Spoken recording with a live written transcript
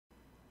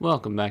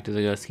Welcome back to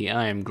the Ghost Key.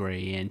 I am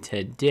Gray, and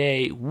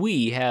today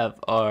we have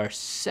our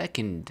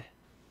second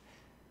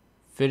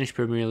Finnish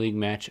Premier League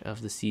match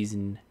of the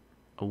season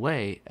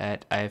away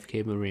at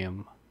IFK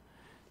Mariehamn.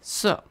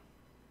 So,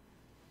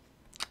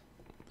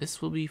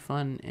 this will be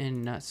fun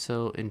and not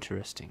so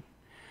interesting.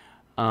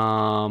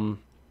 Yeah.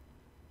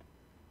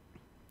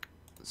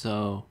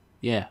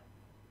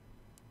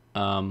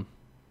 Not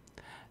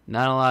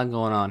a lot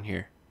going on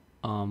here.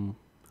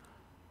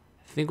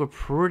 I think we're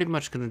pretty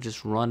much going to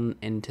just run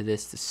into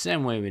this the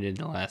same way we did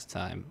the last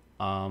time.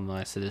 Like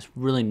I said, there's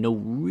really no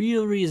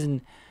real reason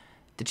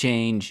to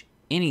change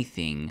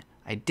anything.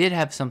 I did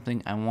have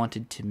something I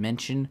wanted to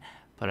mention,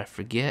 but I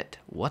forget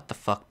what the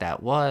fuck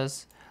that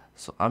was.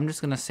 So I'm just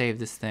going to save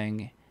this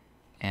thing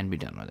and be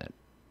done with it,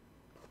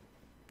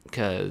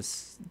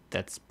 because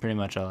that's pretty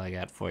much all I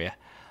got for you.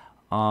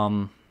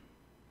 Yeah,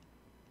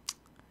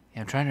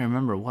 I'm trying to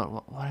remember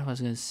what I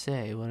was going to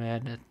say, what I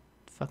had to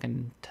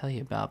fucking tell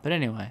you about. But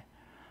anyway,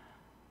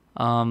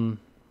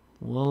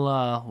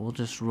 we'll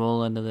just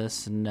roll into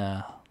this and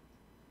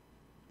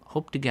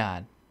hope to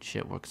God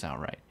shit works out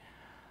right.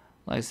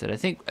 Like I said, I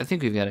think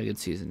we've got a good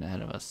season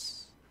ahead of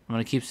us. I'm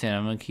gonna keep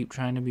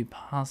trying to be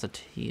positive,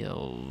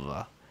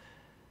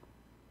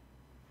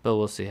 but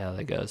we'll see how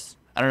that goes.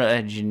 I don't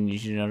know. Did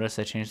you notice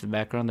I changed the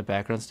background? The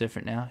background's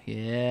different now.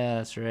 Yeah,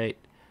 that's right.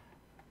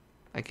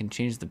 I can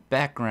change the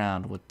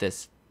background with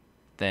this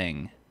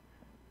thing.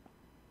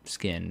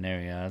 Skin. There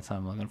we go. That's what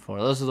I'm looking for.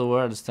 Those are the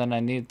words that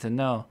I need to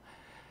know.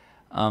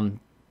 I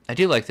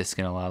do like this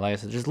skin a lot. Like I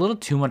said, there's a little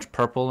too much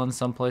purple in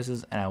some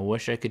places, and I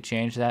wish I could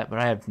change that, but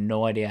I have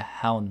no idea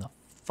how in the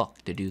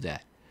fuck to do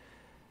that.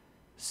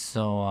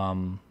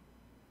 So,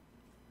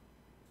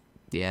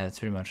 yeah, that's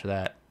pretty much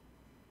that.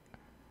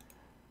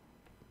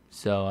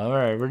 So,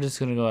 alright, we're just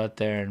gonna go out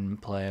there and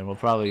play, and we'll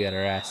probably get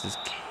our asses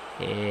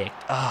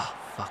kicked. Oh,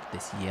 fuck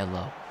this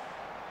yellow.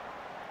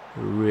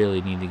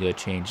 Really need to go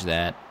change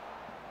that.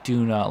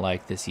 Do not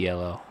like this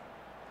yellow.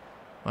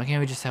 Why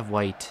can't we just have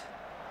white?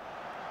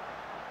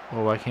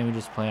 Or why can't we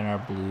just play in our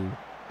blue?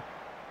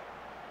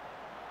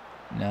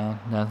 No,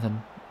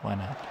 nothing. Why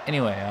not?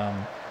 Anyway,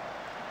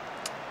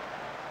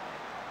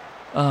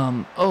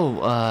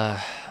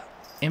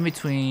 in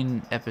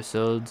between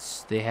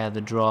episodes, they had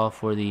the draw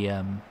for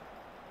the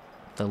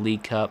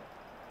League Cup.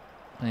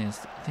 I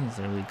think it's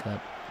their League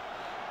Cup.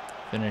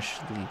 Finnish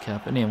League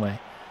Cup. Anyway,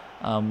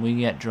 we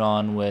get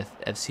drawn with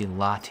FC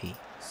Lahti.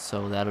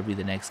 So that'll be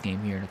the next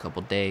game here in a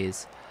couple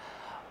days.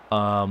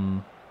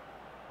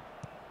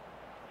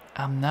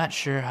 I'm not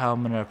sure how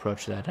I'm going to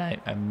approach that.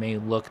 I may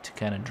look to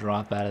kind of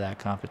drop out of that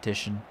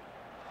competition.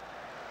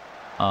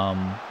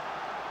 Oh,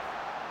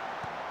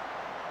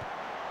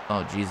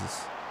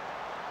 Jesus.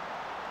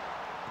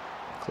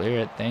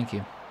 Clear it. Thank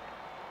you.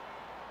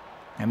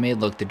 I may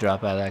look to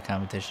drop out of that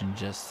competition,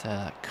 just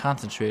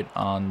concentrate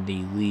on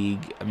the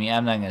league. I mean,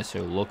 I'm not going to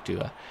necessarily look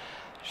to, I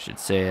should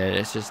say it.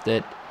 It's just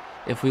that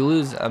if we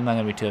lose, I'm not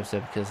going to be too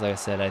upset, because, like I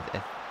said,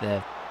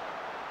 the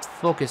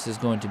focus is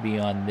going to be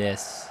on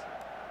this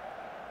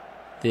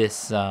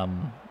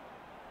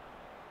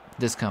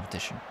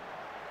competition,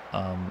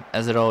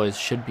 as it always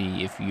should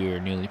be if you're a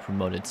newly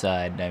promoted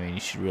side. I mean, you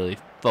should really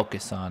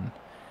focus on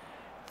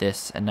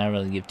this and not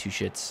really give two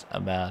shits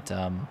about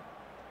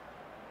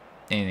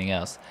anything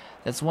else.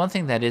 That's one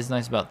thing that is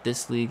nice about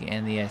this league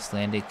and the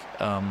Icelandic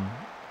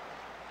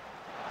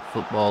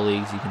football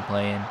leagues you can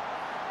play in,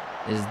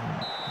 is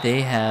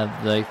they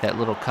have like that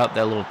little cup,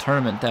 that little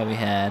tournament that we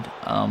had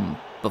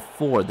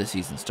before the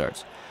season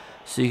starts.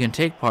 So you can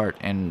take part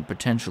and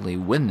potentially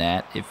win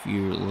that if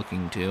you're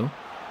looking to,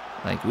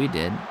 like we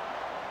did,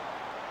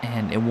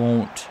 and it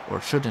won't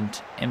or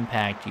shouldn't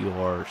impact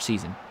your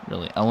season,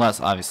 really. Unless,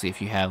 obviously,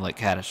 if you have like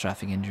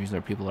catastrophic injuries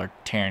or people are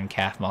tearing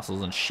calf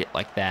muscles and shit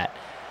like that.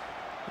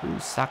 Ooh,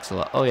 sucks a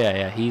lot. Oh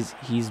yeah, he's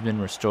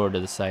been restored to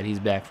the side. He's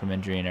back from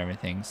injury and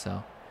everything,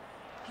 so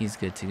he's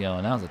good to go.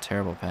 And that was a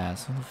terrible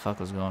pass. Who the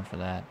fuck was going for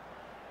that?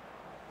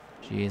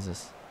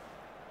 Jesus.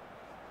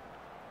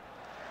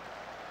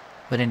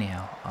 But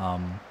anyhow,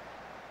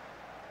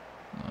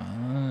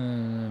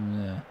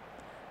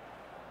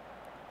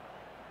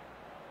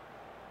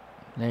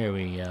 there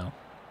we go.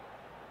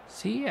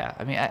 See, yeah,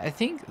 I mean, I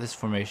think this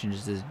formation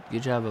just does a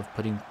good job of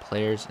putting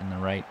players in the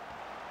right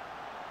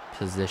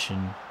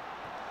position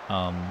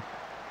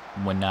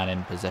when not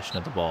in possession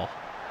of the ball.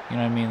 You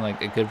know what I mean?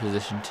 Like a good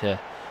position to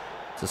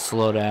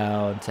slow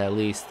down, to at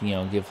least, you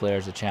know, give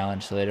players a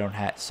challenge so they don't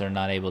so they're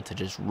not able to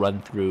just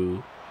run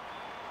through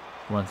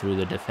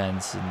the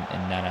defense and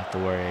not have to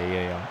worry,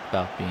 you know,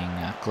 about being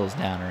closed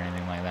down or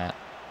anything like that.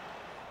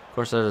 Of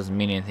course, that doesn't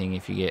mean anything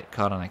if you get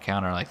caught on a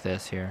counter like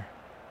this here.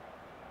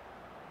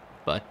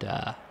 But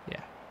yeah,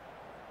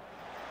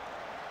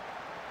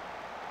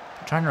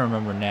 I'm trying to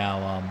remember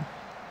now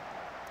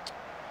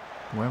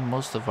where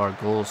most of our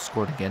goals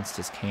scored against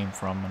us came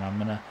from, and I'm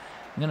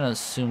gonna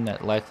assume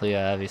that likely,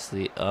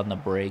 obviously, on the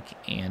break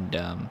and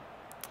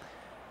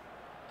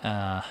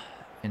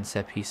in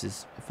set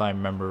pieces, if I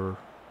remember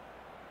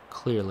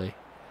clearly.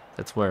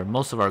 That's where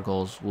most of our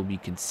goals will be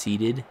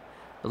conceded.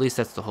 At least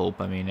that's the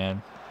hope. I mean,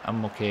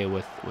 I'm okay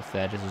with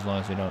that, just as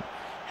long as we don't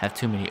have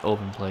too many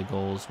open play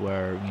goals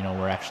where, you know,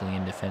 we're actually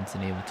in defense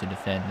and able to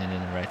defend and in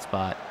the right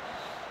spot.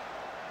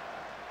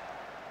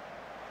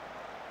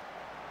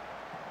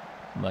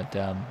 But,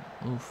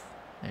 oof,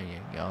 there you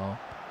go.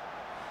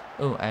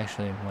 Oh,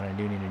 actually, what I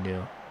do need to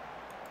do,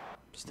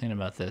 just thinking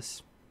about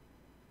this,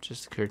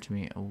 just occurred to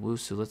me,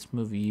 Owusu, let's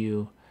move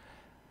you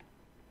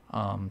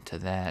to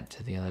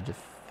the other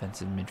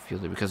defensive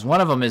midfielder, because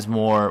one of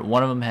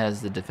them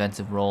has the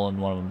defensive role and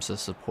one of them's the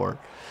support.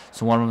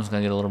 So one of them's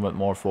going to get a little bit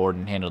more forward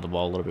and handle the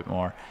ball a little bit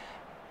more.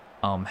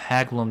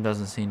 Haglum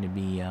doesn't seem to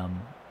be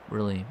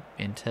really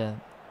into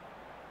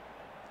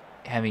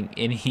having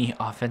any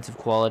offensive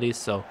qualities,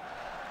 so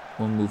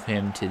we'll move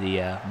him to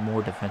the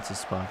more defensive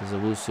spot, because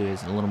Owusu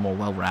is a little more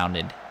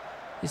well-rounded,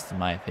 at least in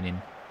my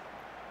opinion.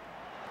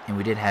 And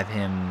we did have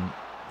him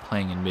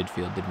playing in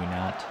midfield, did we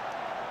not?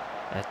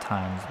 At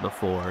times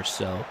before,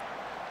 so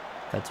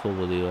that's what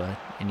we'll do.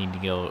 I need to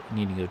go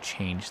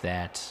change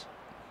that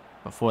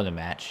before the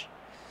match.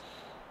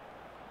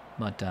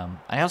 But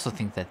I also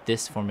think that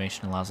this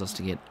formation allows us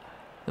to get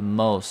the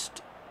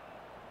most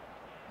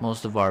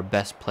of our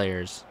best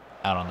players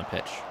out on the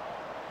pitch.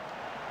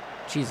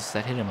 Jesus,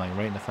 that hit him like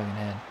right in the fucking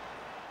head.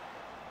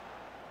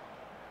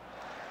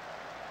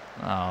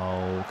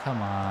 Oh,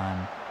 come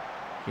on.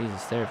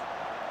 Jesus, they're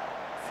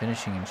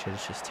finishing and shit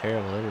is just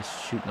terrible. They're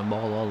just shooting the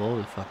ball all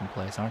over the fucking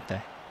place, aren't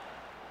they?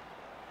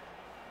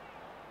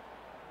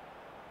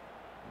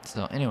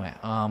 So anyway,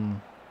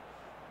 like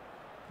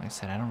I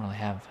said, I don't really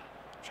have.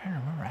 I'm trying to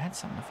remember. I had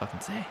something to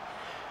fucking say.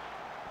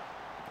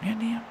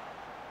 Goddamn.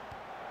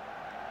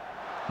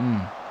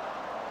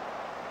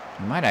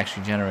 We might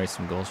actually generate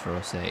some goals for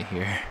Osei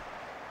here.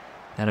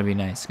 That'll be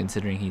nice,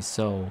 considering he's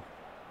so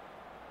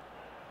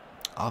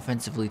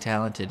offensively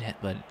talented,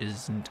 but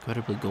is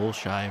incredibly goal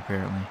shy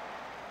apparently.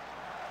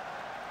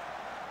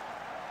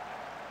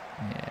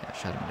 Yeah,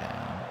 shut him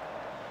down.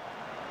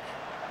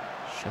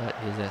 Shut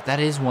his ass. That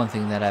is one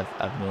thing that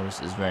I've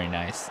noticed is very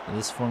nice.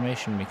 This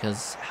formation,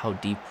 because how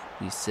deep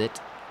we sit,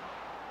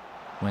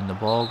 when the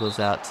ball goes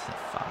out to the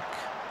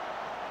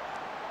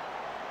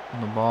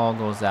when the ball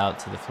goes out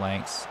to the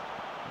flanks,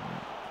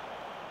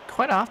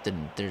 quite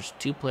often there's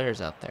two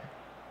players out there.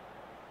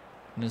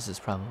 And this is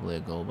probably a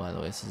goal, by the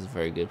way. This is a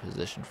very good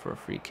position for a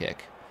free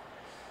kick.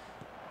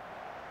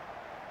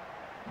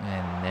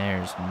 And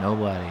there's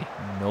nobody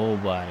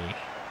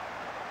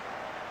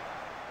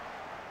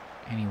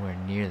anywhere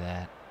near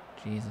that.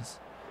 Jesus.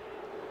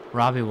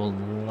 Robbie will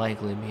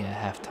likely be a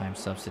halftime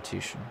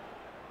substitution.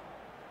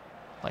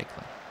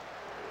 Likely.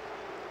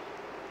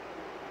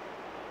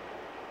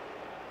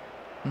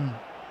 And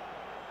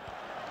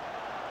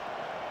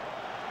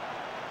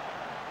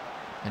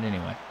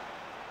anyway.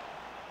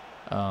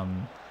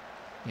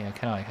 Yeah,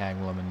 kind of like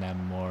Haglum and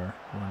them more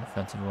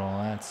defensive role.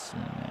 That's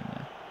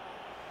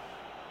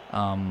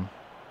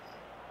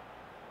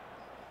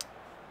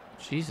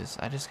Jesus,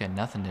 I just got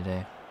nothing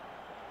today.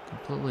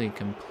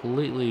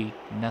 Completely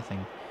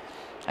nothing.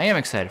 I am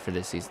excited for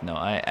this season, though.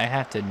 I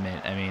have to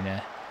admit. I mean,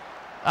 now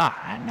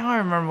I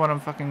remember what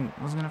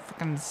was gonna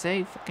fucking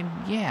say. Fucking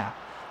yeah.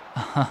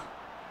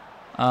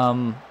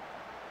 I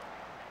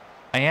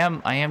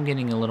am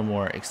getting a little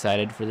more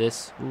excited for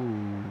this.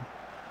 Ooh.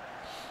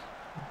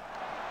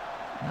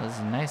 That was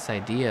a nice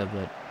idea,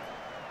 but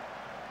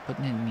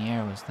putting it in the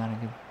air was not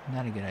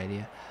a good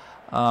idea.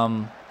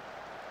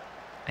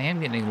 I am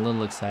getting a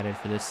little excited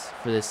for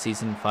this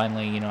season.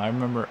 Finally, you know, I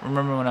remember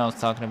when I was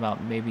talking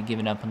about maybe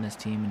giving up on this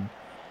team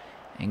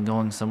and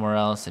going somewhere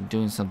else and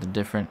doing something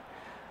different.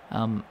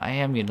 I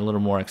am getting a little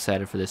more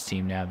excited for this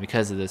team now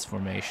because of this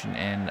formation,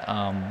 and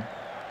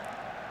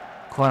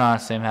quite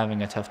honestly, I'm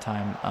having a tough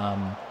time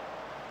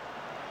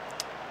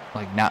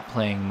like not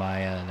playing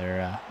my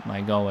my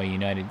Galway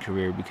United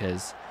career,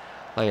 because,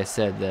 like I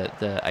said,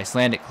 the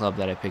Icelandic club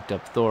that I picked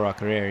up, Thor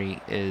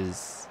Akureyri,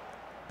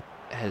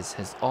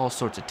 has all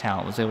sorts of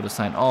talent. Was able to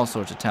sign all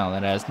sorts of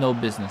talent that it has no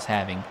business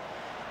having,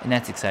 and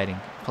that's exciting.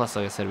 Plus,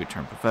 like I said, we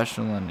turned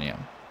professional, and you know,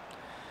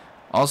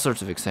 all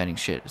sorts of exciting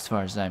shit as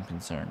far as I'm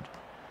concerned.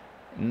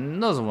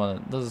 And those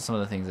are some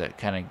of the things that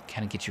kind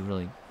of get you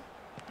really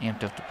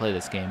amped up to play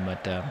this game.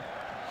 But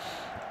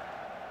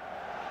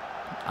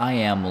I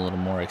am a little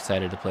more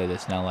excited to play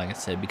this now, like I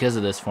said, because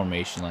of this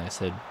formation. Like I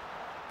said,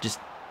 just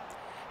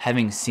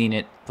having seen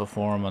it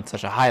perform on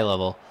such a high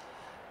level,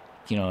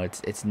 you know,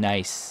 it's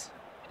nice.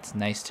 It's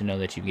nice to know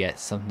that you get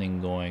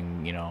something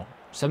going, you know,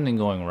 something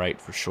going right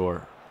for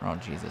sure. Oh,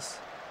 Jesus.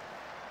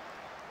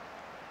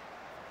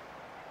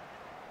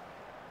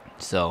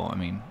 So, I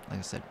mean, like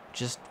I said,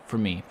 just for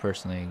me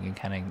personally,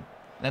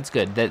 that's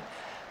good. That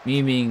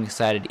me being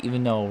excited,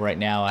 even though right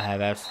now I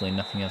have absolutely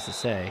nothing else to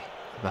say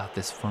about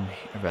this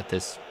about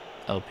this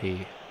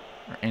LP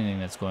or anything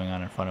that's going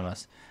on in front of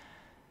us.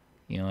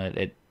 You know,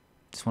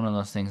 it's one of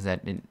those things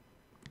that it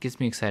gets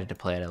me excited to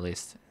play it, at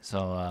least.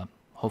 So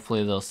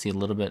hopefully they'll see a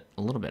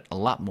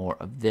lot more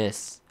of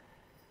this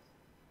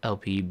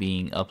LP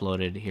being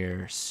uploaded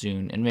here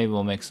soon, and maybe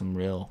we'll make some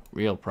real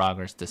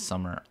progress this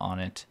summer on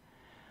it.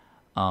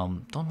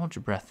 Don't hold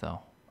your breath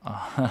though.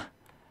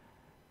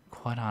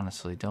 Quite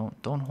honestly, don't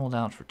hold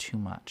out for too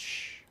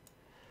much.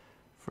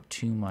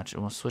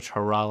 And we'll switch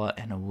Harala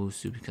and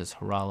Owusu because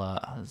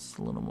Harala is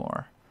a little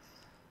more,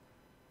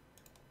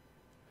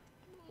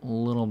 a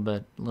little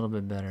bit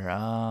better.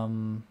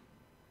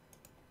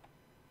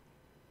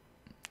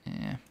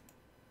 Yeah,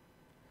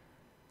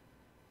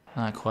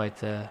 not quite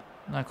the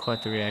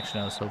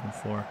reaction I was hoping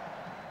for.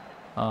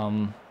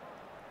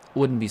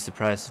 Wouldn't be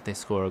surprised if they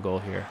score a goal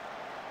here,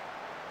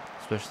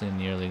 especially in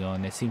the early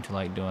going. They seem to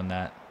like doing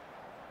that.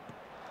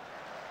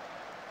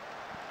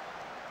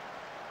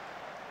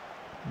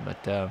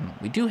 But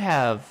we do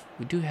have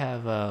a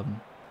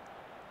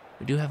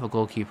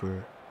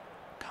goalkeeper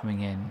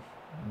coming in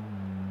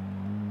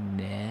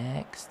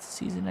next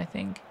season. I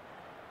think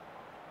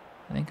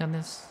on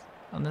this,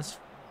 I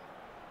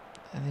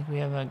think we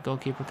have a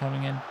goalkeeper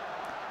coming in.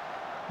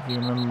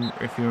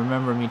 If you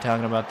remember me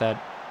talking about that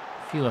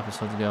a few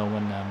episodes ago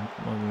when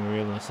we were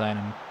able to sign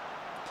him.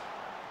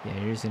 Yeah,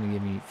 you're just gonna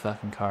give me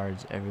fucking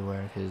cards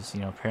everywhere because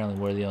apparently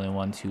we're the only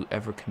ones who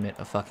ever commit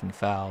a fucking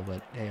foul.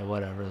 But hey,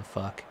 whatever the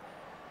fuck.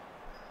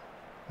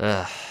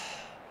 Ugh.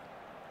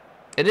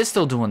 It is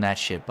still doing that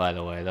shit, by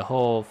the way. The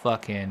whole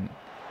fucking,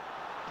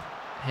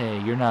 hey,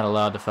 you're not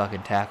allowed to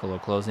fucking tackle or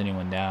close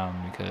anyone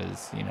down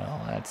because,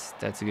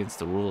 that's against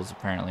the rules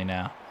apparently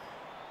now.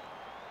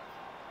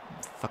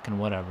 Fucking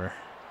whatever.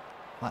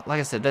 Like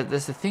I said,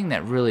 that's the thing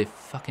that really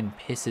fucking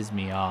pisses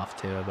me off,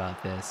 too,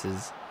 about this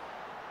is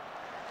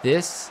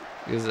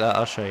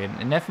I'll show you.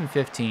 In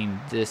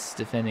FM14, this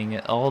defending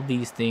all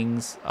these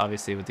things,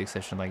 obviously with the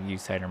exception of like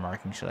use tighter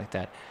marking, shit like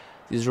that,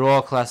 these are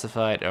all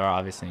classified, or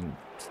obviously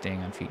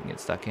staying on feet and get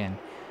stuck in.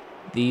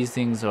 These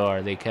things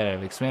they kind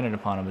of expanded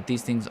upon them, but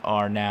these things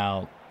are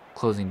now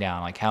closing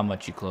down, like how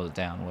much you close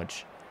down,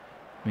 which,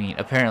 I mean,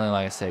 apparently,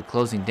 like I said,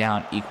 closing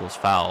down equals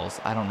fouls.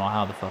 I don't know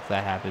how the fuck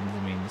that happens.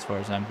 I mean, as far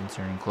as I'm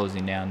concerned,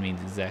 closing down means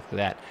exactly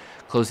that.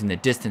 Closing the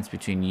distance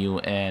between you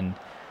and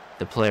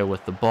the player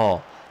with the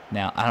ball.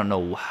 Now, I don't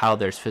know how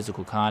there's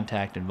physical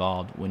contact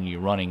involved when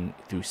you're running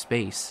through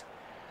space,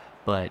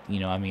 but,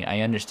 I mean,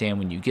 I understand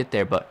when you get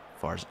there, but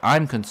as far as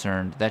I'm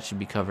concerned, that should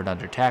be covered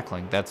under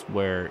tackling. That's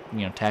where,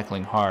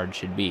 tackling hard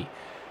should be.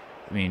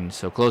 I mean,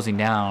 so closing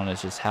down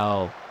is just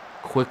how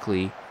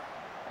quickly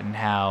and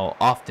how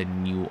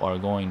often you are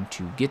going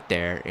to get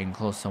there and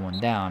close someone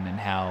down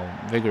and how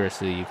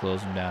vigorously you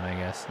close them down, I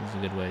guess is a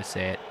good way to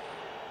say it.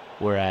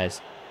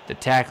 Whereas the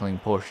tackling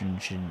portion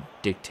should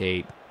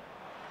dictate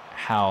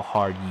how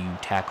hard you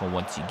tackle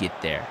once you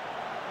get there.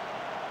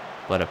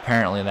 But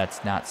apparently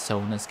that's not so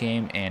in this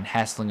game, and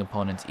hassling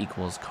opponents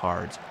equals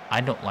cards.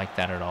 I don't like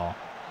that at all.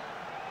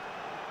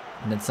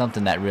 And it's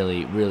something that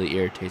really, really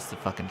irritates the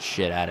fucking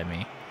shit out of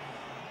me.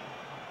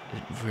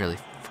 It really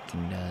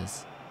fucking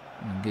does.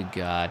 I mean, good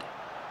God.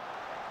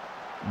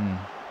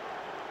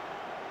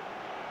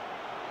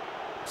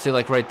 See,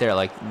 like right there,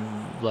 like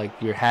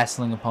your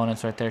hassling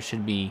opponents right there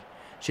should be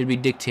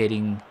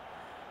dictating.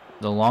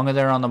 The longer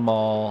they're on the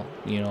ball,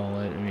 I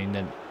mean,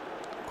 the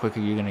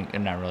quicker you're gonna,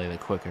 not really the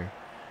quicker,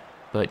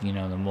 but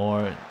the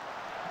more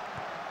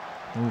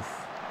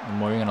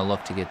you're gonna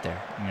look to get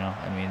there.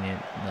 I mean,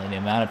 the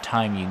amount of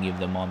time you give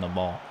them on the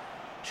ball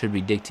should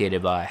be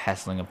dictated by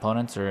hassling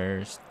opponents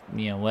or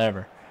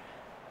whatever.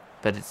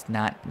 But it's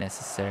not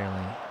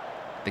necessarily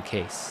the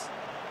case.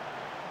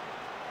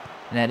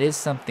 And that is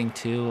something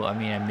too. I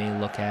mean, I may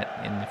look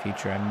at in the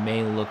future. I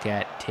may look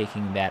at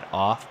taking that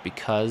off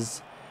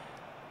because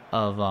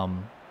of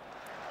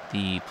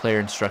the player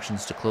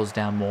instructions to close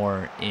down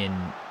more in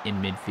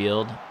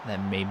midfield.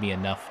 That may be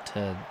enough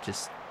to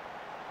just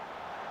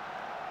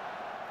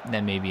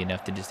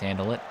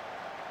handle it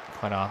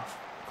quite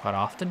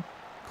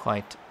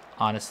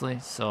honestly.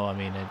 So I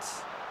mean,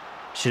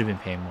 should have been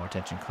paying more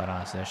attention. Quite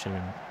honestly,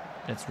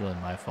 that's really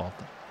my fault.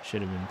 I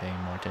should have been paying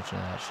more attention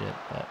to that shit.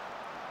 But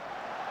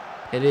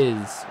it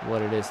is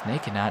what it is. And they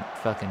cannot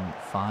fucking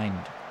find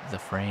the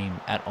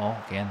frame at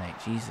all, can they?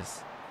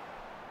 Jesus.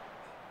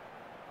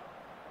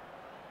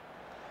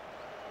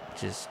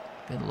 Just,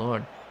 good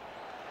Lord.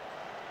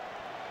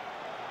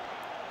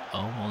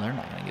 Oh, well, they're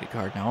not going to get a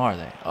card now, are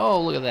they?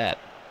 Oh, look at that.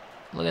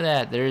 Look at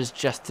that. There is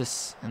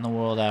justice in the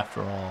world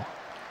after all.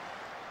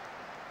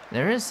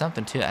 There is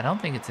something to it. I don't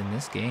think it's in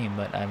this game,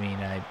 but I mean,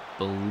 I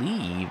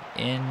believe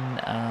in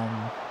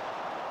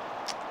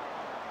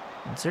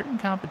certain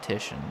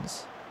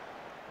competitions.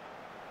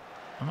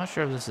 I'm not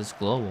sure if this is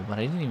global, but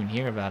I didn't even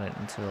hear about it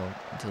until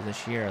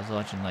this year. I was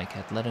watching like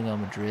Atletico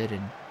Madrid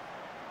and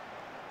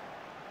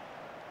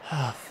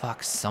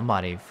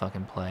somebody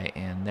fucking play,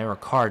 and there were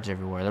cards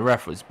everywhere. The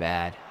ref was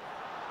bad,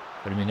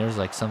 but I mean, there was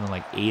like something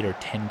like 8 or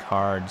 10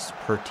 cards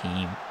per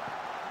team.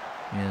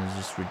 I mean, it was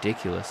just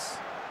ridiculous.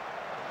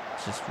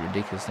 It's just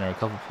ridiculous. And there were a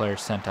couple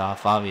players sent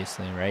off,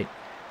 obviously, right?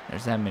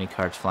 There's that many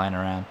cards flying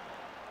around.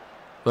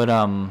 But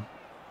I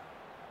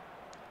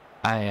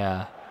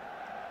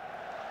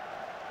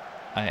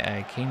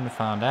came to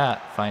find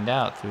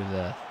out through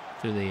the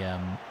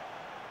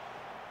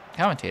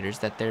commentators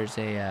that there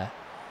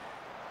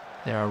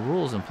are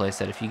rules in place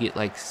that if you get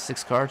like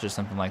 6 cards or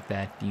something like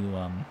that,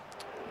 you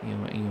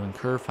you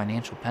incur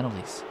financial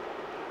penalties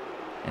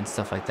and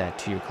stuff like that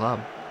to your club,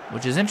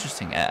 which is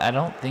interesting. I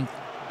don't think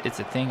it's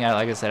a thing.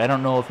 Like I said, I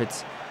don't know if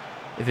it's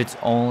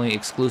only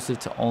exclusive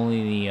to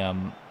only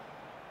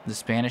the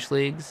Spanish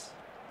leagues,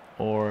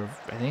 or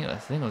I think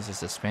it was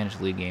just a Spanish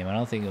league game. I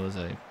don't think it was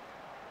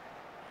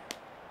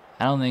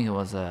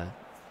a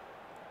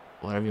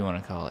whatever you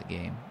want to call it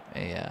game,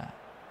 a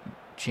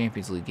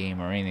Champions League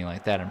game or anything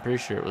like that. I'm pretty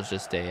sure it was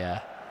just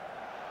a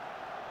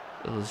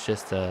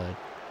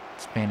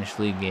Spanish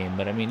league game.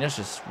 But I mean, that's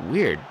just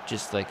weird.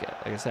 Just like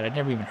I said, I'd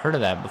never even heard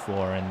of that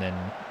before. And then,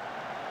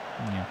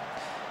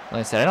 like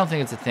I said, I don't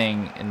think it's a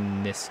thing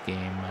in this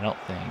game. I don't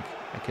think.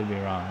 I could be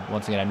wrong.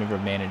 Once again, I've never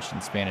managed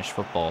in Spanish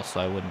football, so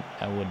I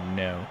wouldn't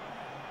know.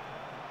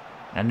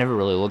 I've never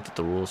really looked at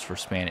the rules for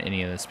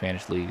any of the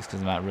Spanish leagues because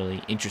I'm not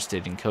really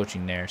interested in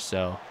coaching there.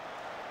 So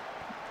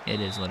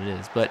it is what it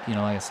is. But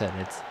like I said,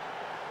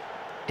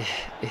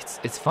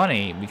 it's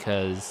funny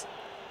because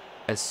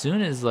as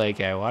soon as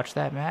I watched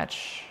that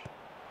match,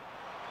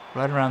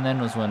 right around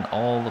then was when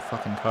all the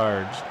fucking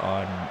cards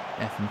on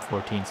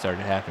FM14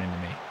 started happening to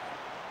me.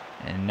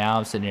 And now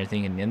I'm sitting here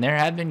thinking, and there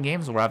have been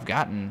games where I've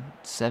gotten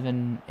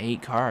 7,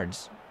 8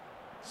 cards.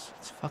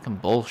 It's fucking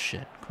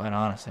bullshit, quite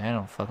honestly. I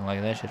don't fucking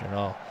like that shit at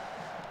all.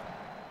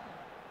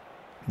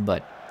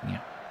 But,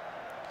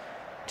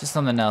 just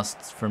something else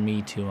for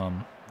me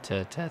to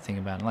think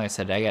about. And like I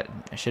said,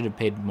 I should have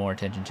paid more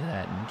attention to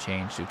that and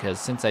changed, because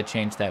since I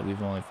changed that,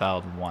 we've only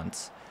fouled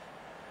once.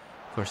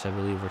 Of course, I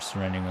believe we're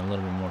surrendering a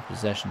little bit more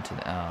possession to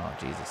the... Oh,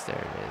 Jesus, there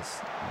it is.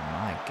 Oh,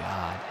 my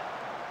God.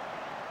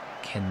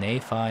 Can they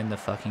find the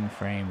fucking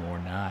frame or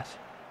not?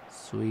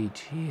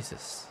 Sweet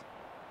Jesus.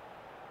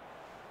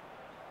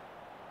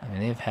 I mean,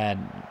 they've had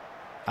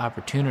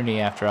opportunity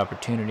after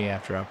opportunity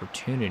after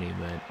opportunity,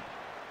 but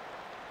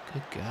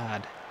good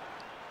God.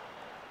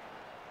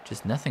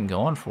 Just nothing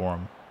going for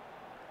them.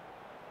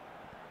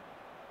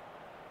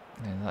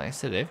 And like I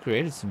said, they've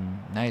created some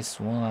nice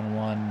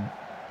one-on-one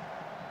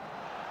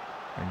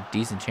or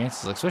decent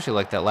chances, especially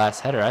like that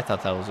last header. I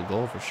thought that was a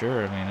goal for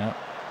sure. I mean,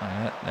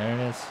 there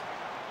it is.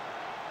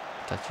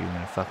 I thought you were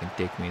going to fucking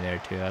dick me there,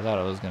 too. I thought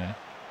I was going to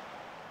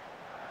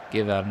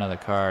give out another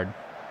card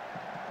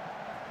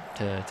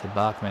to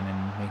Bachman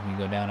and make me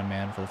go down a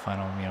man for the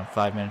final,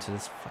 5 minutes of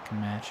this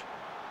fucking match.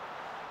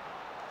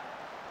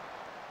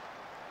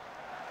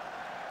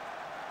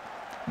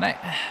 And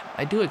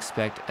I do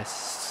expect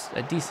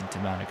a decent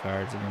amount of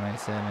cards. I mean, like I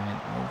said,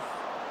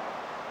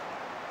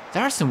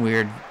 there are some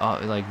weird,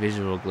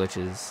 visual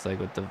glitches,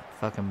 with the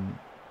fucking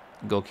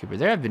goalkeeper.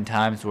 There have been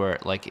times where,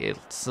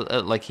 it's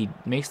he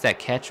makes that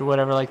catch or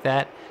whatever like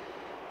that,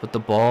 but the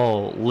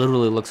ball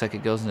literally looks like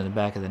it goes into the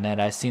back of the net.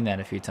 I've seen that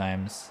a few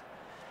times.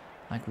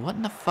 What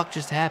in the fuck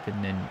just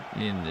happened?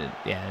 And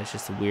yeah, it's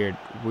just a weird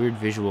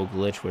visual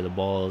glitch where the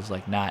ball is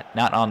not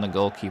on the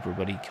goalkeeper,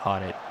 but he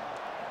caught it.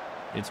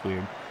 It's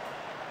weird.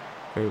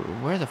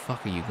 Where the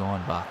fuck are you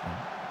going, Bachman?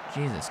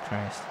 Jesus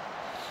Christ.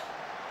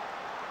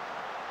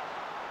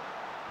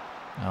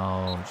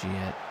 Oh, gee.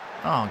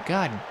 Oh,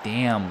 god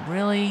damn.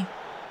 Really?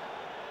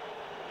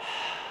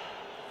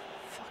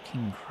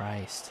 Fucking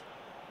Christ.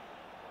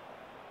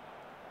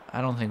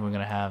 I don't think we're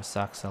going to have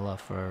Saxela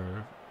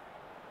for...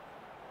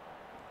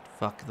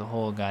 fuck the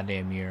whole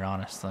goddamn year,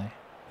 honestly.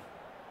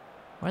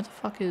 Where the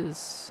fuck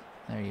is...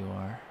 There you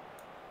are.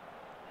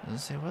 Does it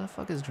say, where the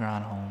fuck is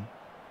Granholm?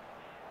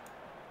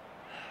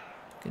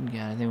 Good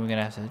God, I think we're going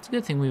to have to... It's a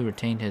good thing we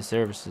retained his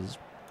services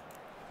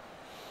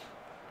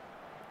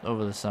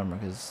over the summer,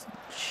 because...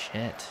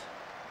 Shit.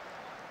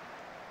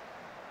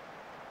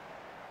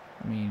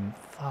 I mean,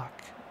 fuck.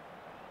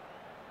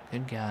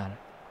 Good God.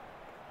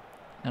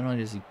 Not only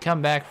does he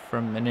come back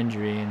from an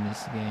injury in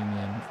this game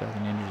and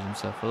fucking injures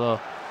himself, although,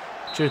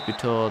 truth be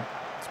told,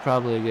 it's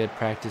probably a good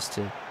practice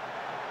to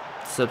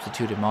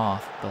substitute him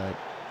off, but...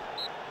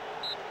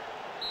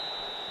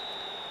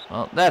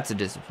 Well, that's a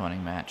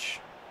disappointing match.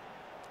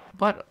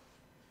 But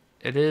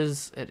it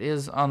is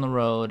on the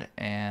road,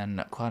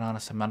 and quite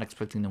honest, I'm not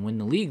expecting to win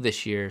the league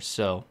this year,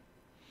 so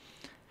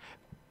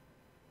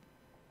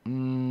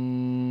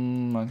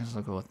I guess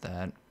I'll go with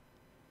that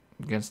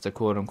against a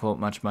quote unquote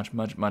much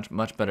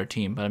better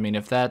team. But I mean,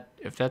 if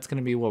that's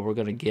gonna be what we're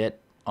gonna get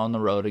on the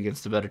road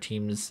against the better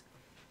teams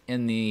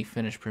in the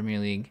Finnish Premier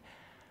League,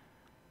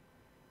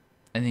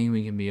 I think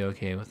we can be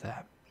okay with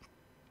that.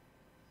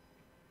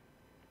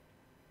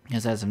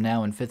 Because as of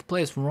now, in 5th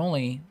place, we're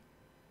only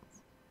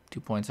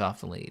 2 points off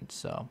the lead,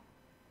 so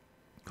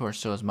of course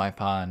so is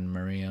Mariehamn and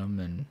Mariehamn,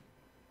 and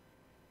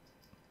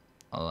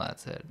all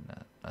that's it.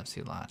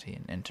 FC Lahti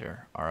and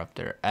Inter are up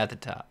there at the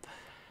top.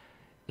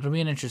 It'll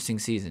be an interesting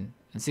season.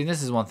 And see,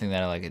 this is one thing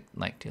that I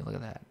like too. Look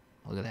at that.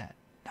 Look at that.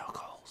 No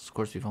goals. Of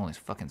course, we've only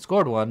fucking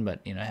scored one,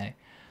 but hey,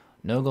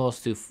 no goals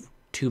through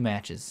 2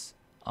 matches.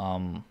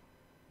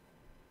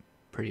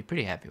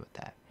 Pretty happy with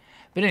that.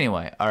 But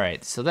anyway, all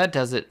right. So that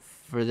does it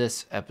for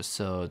this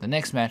episode. The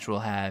next match we'll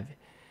have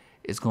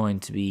is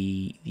going to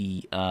be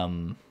the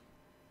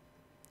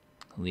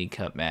League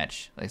Cup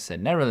match. Like I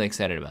said, not really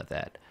excited about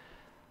that.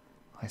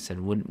 Like I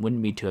said,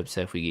 wouldn't be too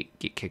upset if we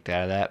get kicked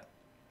out of that.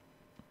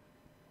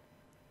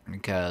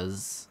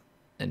 because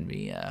it'd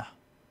be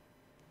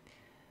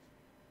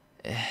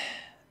I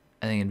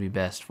think it'd be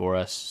best for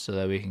us so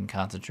that we can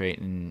concentrate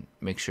and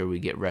make sure we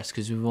get rest,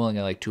 because we've only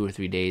got like 2 or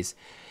 3 days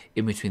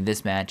in between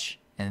this match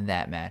and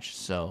that match,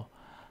 so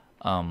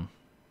not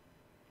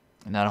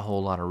a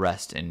whole lot of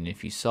rest. And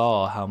if you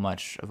saw how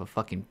much of a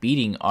fucking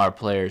beating our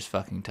players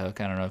fucking took,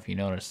 I don't know if you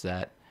noticed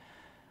that,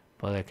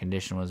 but their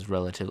condition was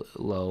relatively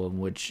low,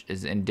 which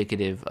is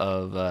indicative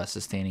of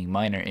sustaining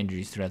minor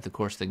injuries throughout the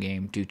course of the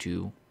game due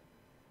to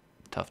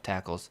tough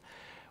tackles.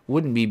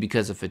 Wouldn't be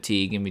because of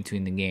fatigue in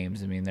between the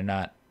games. I mean, they're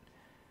not,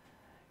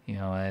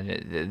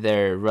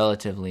 they're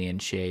relatively in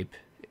shape,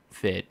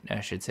 fit,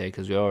 I should say,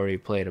 because we already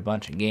played a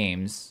bunch of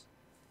games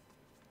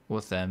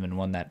with them and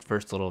won that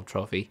first little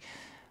trophy.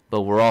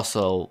 But we're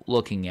also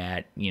looking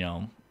at,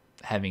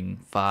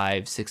 having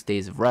 5-6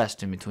 days of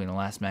rest in between the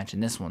last match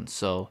and this one.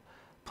 So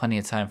plenty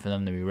of time for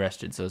them to be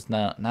rested. So it's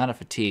not a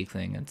fatigue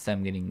thing. It's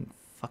them getting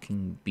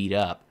fucking beat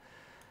up.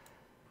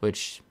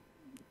 Which,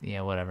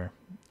 yeah, whatever.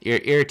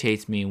 It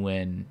irritates me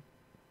when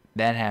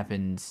that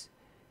happens,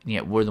 and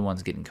yet we're the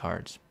ones getting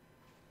cards.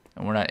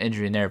 And we're not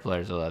injuring their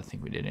players, although I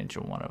think we did injure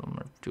one of them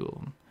or 2 of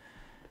them.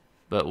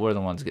 But we're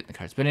the ones getting the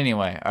cards. But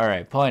anyway,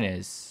 alright, point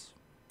is,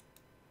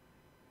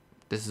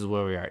 this is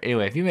where we are.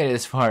 Anyway, if you made it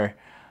this far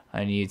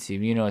on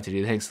YouTube, you know what to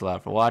do. Thanks a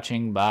lot for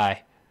watching.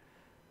 Bye.